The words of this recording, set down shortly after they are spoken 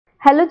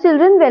Hello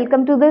children,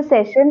 welcome to the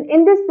session.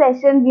 In this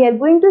session, we are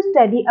going to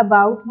study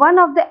about one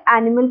of the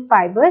animal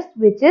fibers,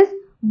 which is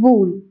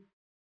wool.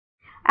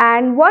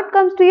 And what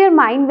comes to your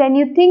mind when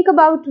you think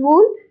about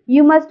wool?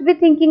 You must be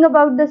thinking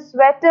about the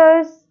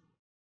sweaters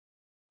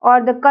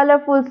or the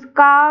colorful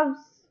scarves,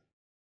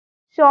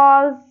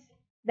 shawls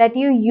that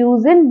you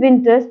use in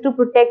winters to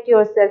protect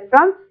yourself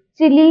from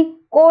chilly,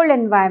 cold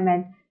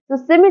environment. So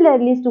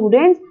similarly,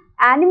 students,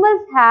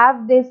 animals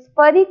have this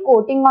furry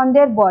coating on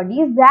their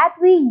bodies that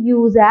we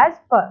use as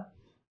fur.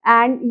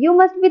 And you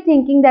must be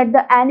thinking that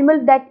the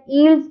animal that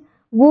yields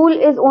wool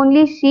is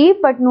only sheep,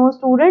 but no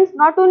students,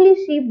 not only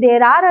sheep,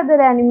 there are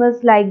other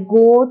animals like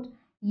goat,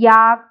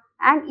 yak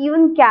and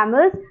even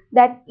camels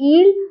that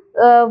yield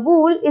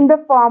wool in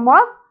the form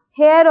of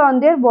hair on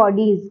their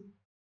bodies.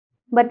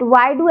 But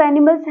why do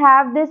animals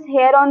have this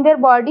hair on their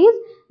bodies?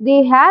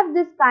 They have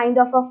this kind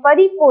of a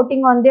furry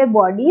coating on their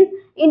bodies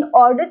in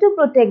order to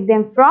protect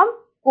them from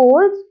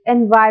cold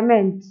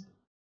environments.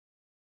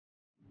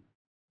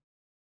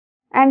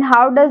 And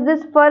how does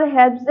this fur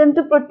helps them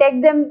to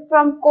protect them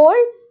from cold?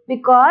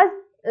 Because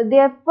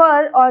their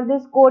fur or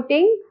this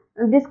coating,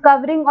 this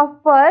covering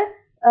of fur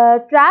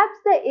traps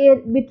the air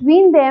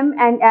between them,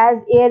 and as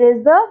air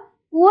is the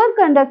poor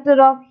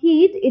conductor of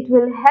heat, it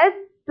will help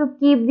to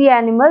keep the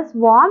animals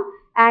warm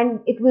and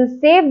it will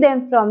save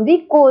them from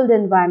the cold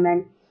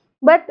environment.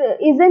 But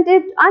isn't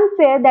it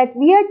unfair that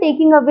we are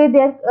taking away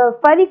their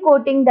furry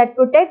coating that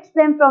protects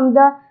them from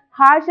the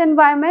harsh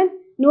environment?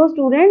 No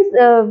students,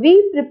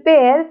 we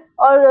prepare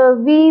or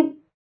we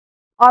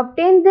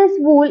obtain this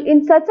wool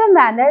in such a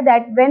manner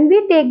that when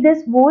we take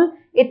this wool,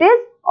 it is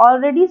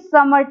already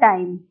summer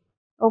time.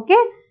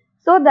 Okay,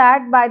 so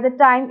that by the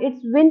time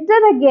it's winter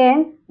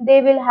again,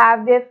 they will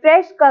have their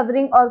fresh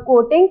covering or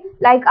coating.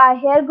 Like our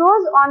hair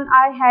grows on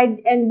our head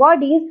and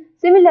bodies,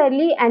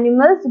 similarly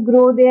animals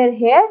grow their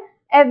hair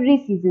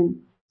every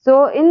season.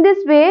 So in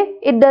this way,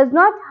 it does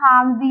not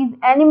harm these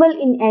animals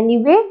in any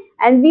way,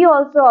 and we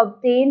also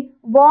obtain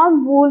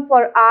warm wool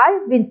for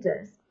our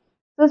winters.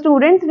 So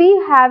students,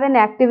 we have an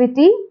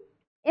activity.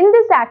 In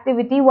this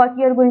activity, what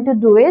you are going to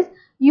do is,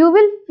 you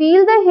will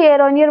feel the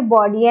hair on your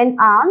body and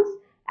arms,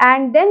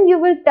 and then you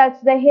will touch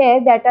the hair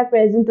that are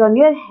present on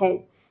your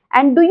head.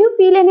 And do you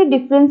feel any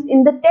difference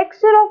in the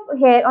texture of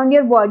hair on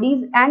your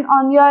bodies and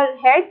on your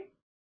head?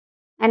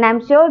 And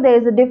I'm sure there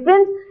is a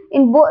difference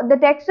in both the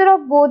texture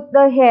of both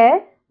the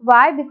hair.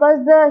 Why?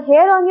 Because the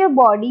hair on your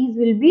bodies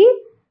will be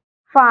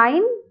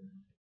fine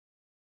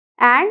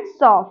and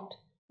soft,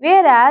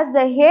 whereas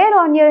the hair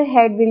on your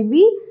head will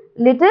be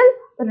little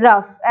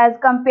rough as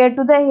compared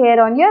to the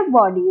hair on your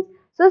bodies.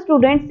 So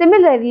students,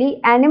 similarly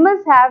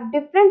animals have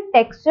different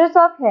textures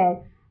of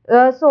hair.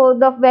 So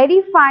the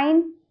very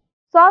fine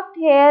soft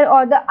hair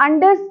or the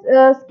under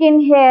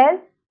skin hair,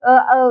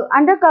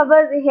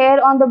 undercover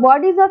hair on the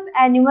bodies of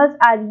animals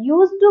are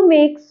used to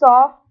make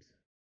soft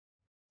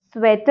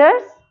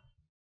sweaters,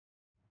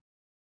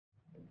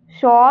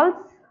 shawls,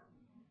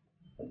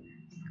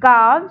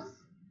 scarves,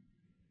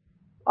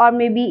 or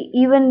maybe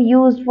even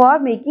used for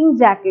making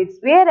jackets,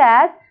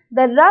 whereas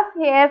the rough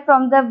hair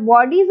from the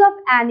bodies of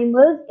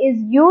animals is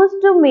used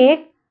to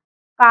make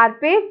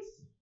carpets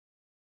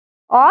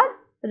or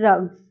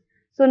rugs.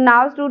 So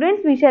now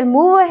students, we shall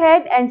move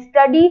ahead and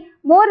study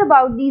more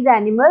about these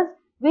animals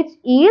which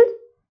yield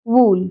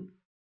wool.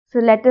 So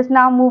let us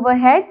now move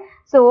ahead.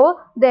 So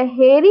the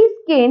hairy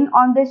skin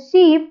on the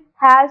sheep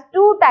has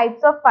two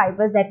types of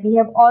fibers that we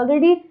have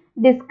already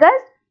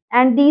discussed,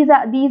 and these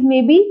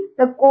may be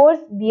the coarse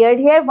beard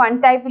hair.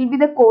 One type will be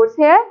the coarse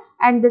hair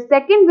and the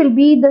second will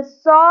be the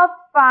soft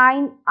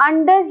fine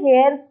under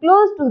hair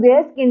close to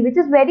their skin, which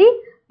is very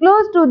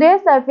close to their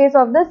surface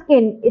of the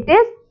skin. It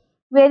is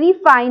very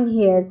fine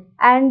hair,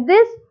 and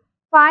this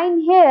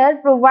fine hair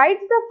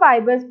provides the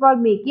fibers for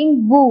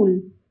making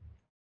wool.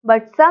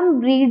 But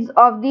some breeds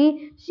of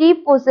the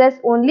sheep possess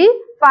only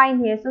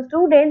fine hair. So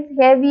students,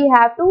 here we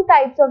have two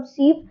types of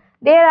sheep.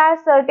 There are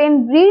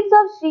certain breeds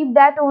of sheep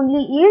that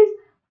only yields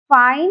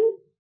fine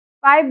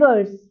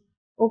fibers.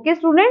 Okay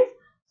students,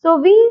 so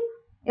we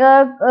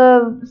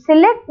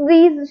select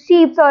these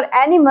sheep or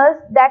animals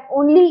that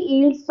only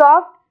yield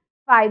soft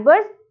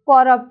fibers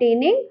for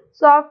obtaining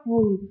soft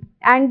wool,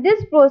 and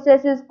this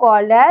process is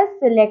called as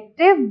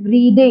selective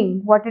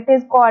breeding. What it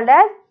is called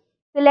as?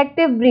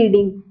 Selective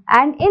breeding.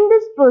 And in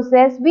this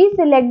process we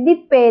select the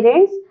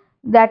parents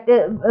that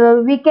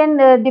we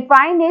can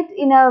define it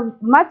in a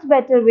much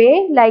better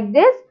way like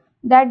this,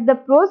 that the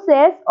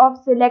process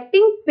of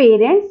selecting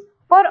parents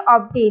for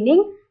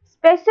obtaining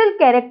special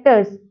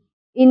characters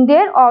in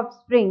their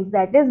offspring.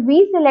 That is,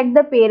 we select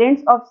the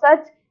parents of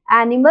such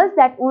animals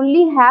that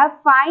only have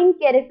fine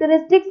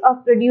characteristics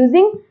of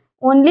producing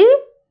only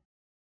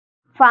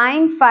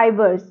fine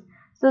fibers.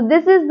 So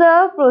this is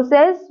the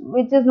process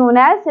which is known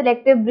as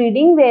selective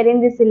breeding,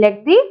 wherein we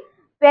select the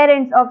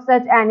parents of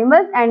such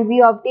animals and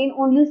we obtain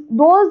only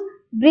those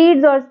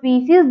breeds or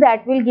species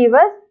that will give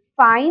us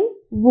fine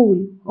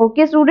wool.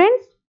 Okay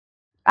students,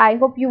 I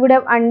hope you would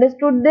have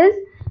understood this.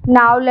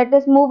 Now let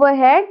us move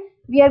ahead.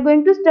 We are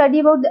going to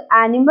study about the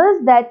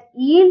animals that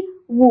yield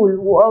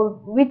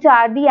which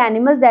are the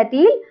animals that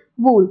yield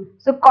wool.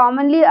 So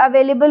commonly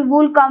available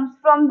wool comes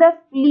from the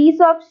fleece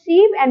of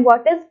sheep. And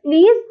what is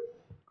fleece?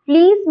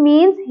 Fleece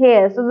means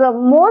hair. So the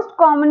most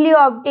commonly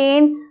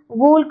obtained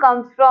wool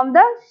comes from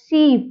the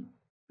sheep,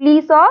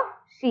 fleece of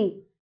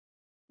sheep.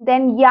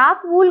 Then yak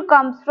wool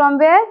comes from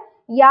where?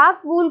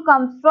 Yak wool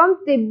comes from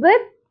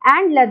Tibet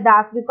and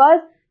Ladakh, because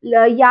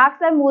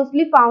yaks are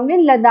mostly found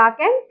in Ladakh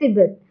and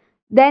Tibet.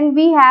 Then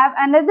we have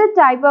another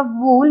type of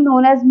wool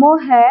known as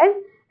mohair,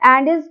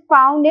 and is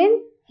found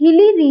in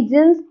hilly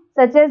regions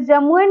such as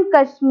Jammu and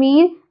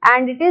Kashmir,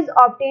 and it is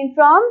obtained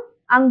from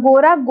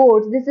Angora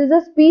goats. This is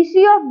a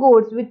species of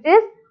goats which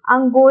is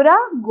Angora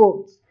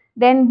goats.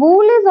 Then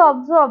wool is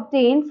also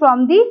obtained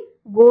from the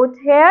goat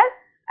hair,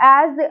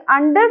 as the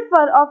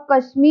underfur of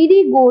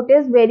Kashmiri goat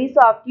is very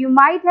soft. You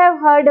might have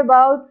heard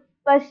about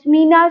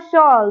Pashmina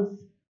shawls.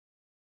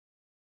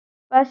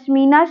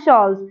 Pashmina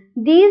shawls.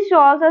 These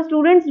shawls are,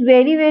 students,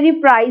 very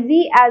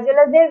pricey, as well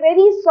as they are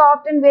very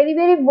soft and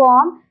very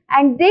warm,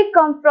 and they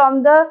come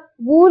from the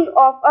wool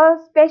of a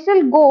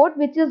special goat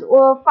which is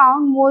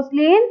found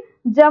mostly in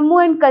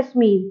Jammu and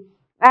Kashmir,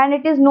 and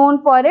it is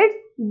known for its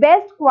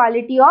best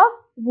quality of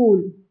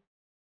wool.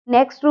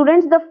 Next,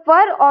 students, the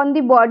fur on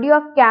the body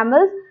of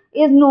camels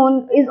is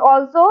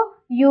also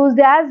used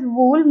as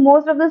wool.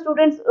 Most of the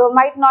students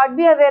might not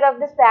be aware of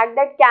this fact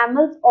that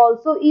camels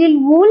also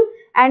yield wool.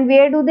 And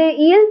where do they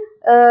yield?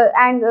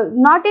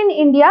 Not in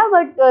India,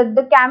 but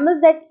the camels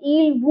that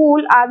yield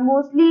wool are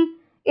mostly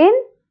in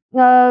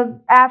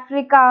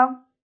Africa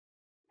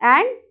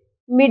and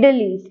Middle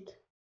East.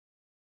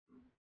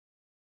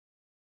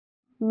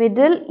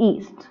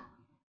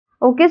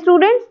 Okay,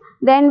 students.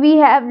 Then we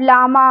have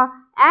llama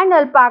and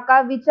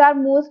alpaca, which are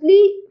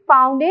mostly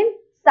found in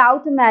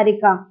South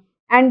America,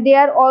 and they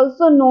are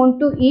also known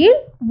to yield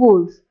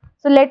wools.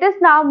 So let us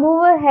now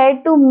move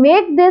ahead to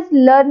make this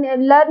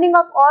learning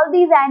of all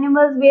these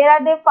animals, where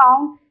are they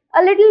found,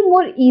 a little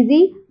more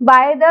easy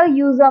by the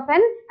use of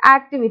an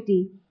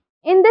activity.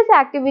 In this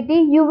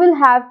activity, you will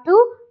have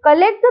to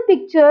collect the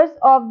pictures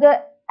of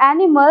the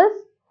animals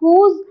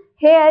whose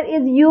hair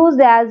is used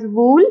as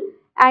wool,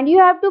 and you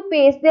have to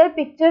paste their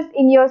pictures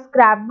in your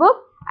scrapbook.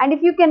 And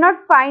if you cannot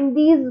find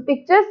these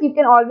pictures, you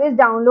can always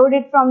download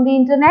it from the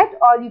internet,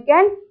 or you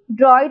can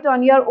draw it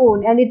on your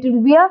own, and it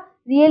will be a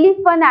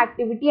really fun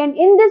activity. And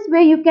in this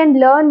way, you can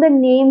learn the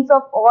names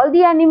of all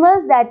the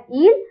animals that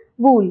yield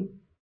wool.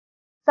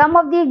 Some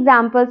of the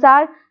examples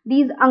are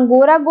these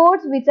Angora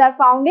goats, which are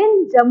found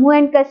in Jammu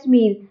and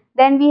Kashmir.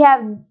 Then we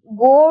have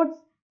goats,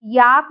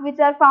 yak, which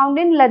are found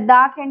in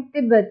Ladakh and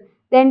Tibet.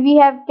 Then we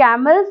have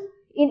camels.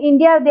 In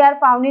India, they are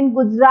found in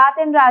Gujarat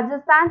and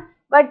Rajasthan.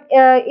 But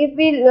if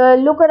we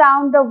look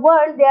around the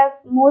world, they are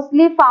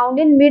mostly found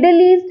in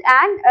Middle East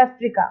and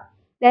Africa.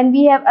 Then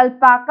we have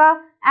alpaca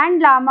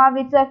and llama,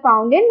 which are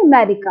found in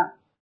America.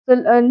 So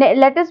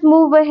let us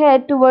move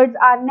ahead towards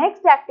our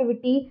next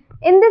activity.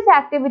 In this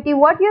activity,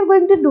 what you are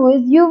going to do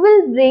is you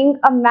will bring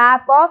a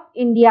map of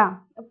India,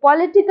 a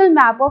political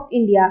map of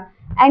India,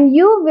 and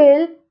you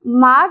will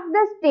mark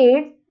the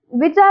states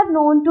which are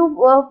known to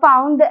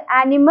found the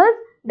animals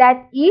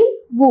that yield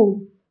wool.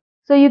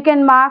 So you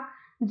can mark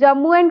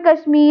Jammu and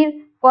Kashmir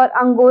for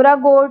Angora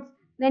goats.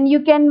 Then you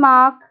can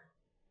mark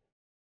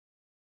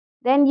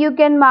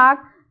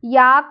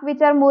yak,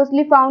 which are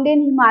mostly found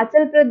in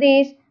Himachal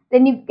Pradesh.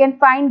 Then you can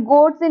find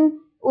goats in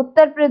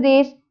Uttar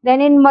Pradesh. Then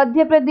in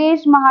Madhya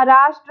Pradesh,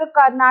 Maharashtra,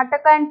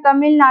 Karnataka and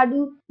Tamil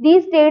Nadu,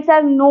 these states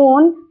are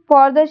known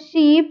for the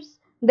sheep.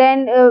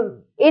 Then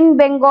in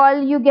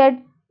Bengal, you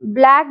get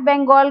black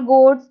Bengal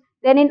goats.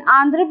 Then in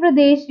Andhra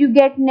Pradesh, you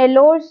get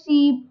Nellore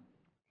sheep.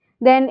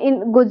 Then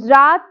in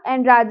Gujarat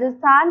and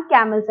Rajasthan,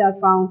 camels are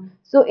found.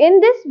 So in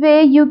this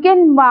way, you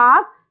can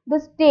mark the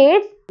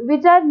states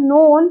which are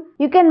known.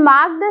 You can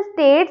mark the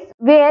states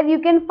where you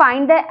can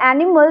find the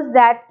animals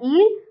that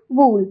yield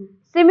wool.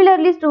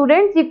 Similarly,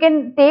 students, you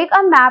can take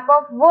a map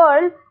of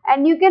world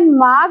and you can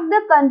mark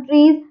the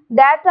countries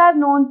that are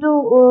known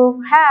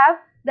to have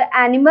the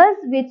animals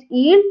which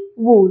yield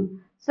wool.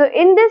 So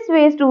in this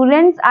way,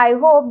 students, I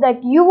hope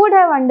that you would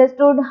have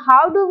understood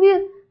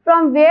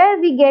from where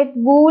we get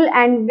wool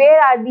and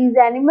where are these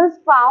animals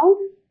found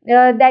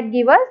that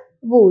give us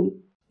wool.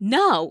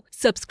 Now,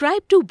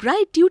 subscribe to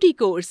Bright Tutee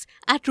course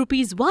at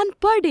 ₹1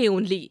 per day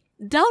only.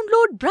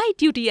 Download Bright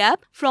Tutee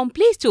app from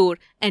Play Store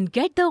and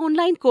get the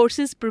online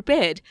courses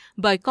prepared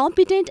by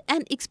competent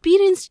and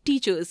experienced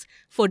teachers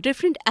for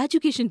different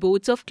education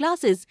boards of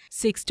classes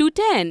 6 to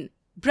 10.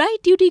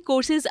 Bright Tutee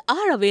courses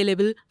are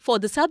available for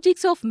the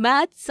subjects of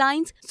Math,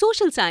 Science,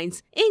 Social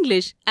Science,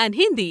 English and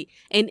Hindi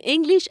in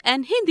English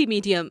and Hindi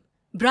medium.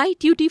 Bright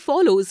Tutee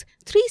follows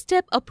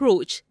 3-step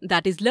approach,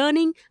 that is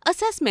learning,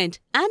 assessment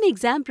and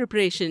exam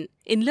preparation.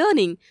 In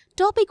learning,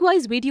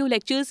 topic-wise video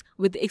lectures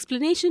with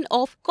explanation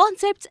of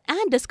concepts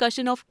and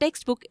discussion of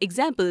textbook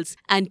examples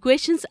and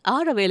questions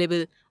are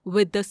available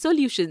with the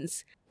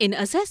solutions. In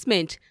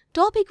assessment,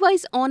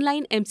 topic-wise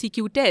online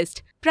MCQ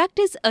test,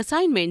 practice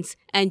assignments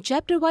and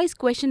chapter-wise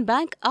question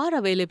bank are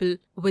available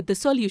with the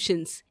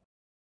solutions.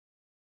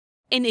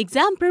 in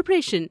exam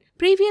preparation.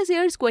 Previous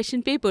year's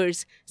question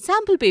papers,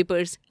 sample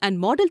papers, and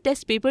model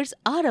test papers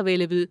are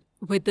available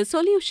with the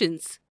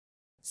solutions.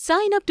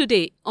 Sign up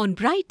today on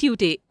Bright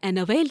Tutee and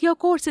avail your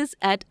courses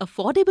at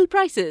affordable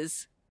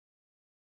prices.